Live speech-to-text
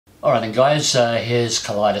Alright then guys, here's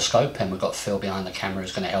Kaleidoscope, and we've got Phil behind the camera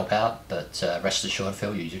who's going to help out, but rest assured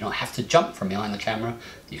Phil, you do not have to jump from behind the camera,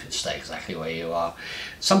 you can stay exactly where you are.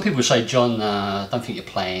 Some people say, John, I don't think you're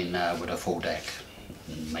playing with a full deck.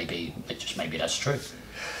 Maybe that's true.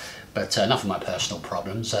 But enough of my personal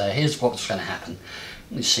problems. Here's what's going to happen.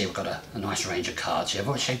 You see we've got a nice range of cards here. I've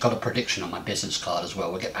actually got a prediction on my business card as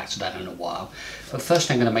well. We'll get back to that in a while. But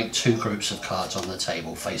first I'm going to make two groups of cards on the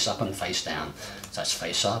table, face up and face down. So that's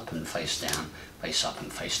face up and face down, face up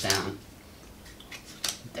and face down,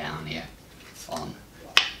 down here on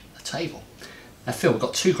the table. Now Phil, we've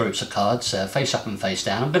got two groups of cards, face up and face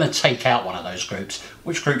down. I'm going to take out one of those groups.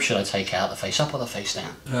 Which group should I take out, the face up or the face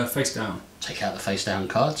down? Face down. Take out the face down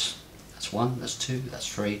cards. That's one, that's two,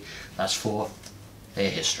 that's three, that's four. Their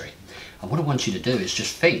history. And what I want you to do is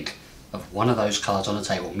just think of one of those cards on the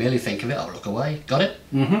table. Merely think of it. I'll look away. Got it?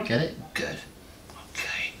 Mm-hmm. Get it? Good.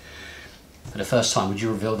 Okay. For the first time, would you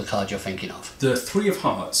reveal the card you're thinking of? The Three of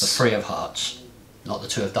Hearts. The Three of Hearts. Not the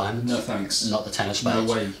Two of Diamonds? No thanks. Not the Ten of Spades?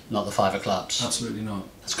 No way. Not the Five of Clubs? Absolutely not.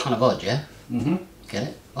 That's kind of odd, yeah? Mm-hmm. Get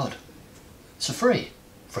it? Odd. It's a three.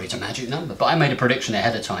 Three's a magic number. But I made a prediction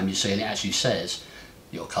ahead of time, you see, and it actually says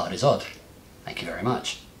your card is odd. Thank you very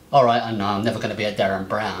much. Alright, I know I'm never going to be a Darren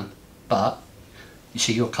Brown, but you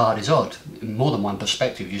see your card is odd. In more than one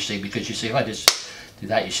perspective, you see, because you see if I just do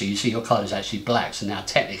that, you see your card is actually black, so now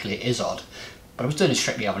technically it is odd. But I was doing it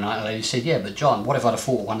strictly the other night, and the lady said, yeah, but John, what if I'd have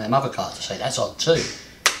thought of one of them other cards? I say, that's odd too.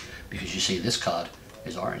 Because you see this card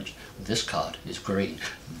is orange, this card is green,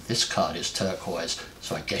 this card is turquoise,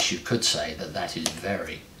 so I guess you could say that that is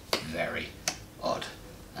very, very odd.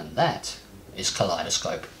 And that is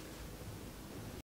Kaleidoscope.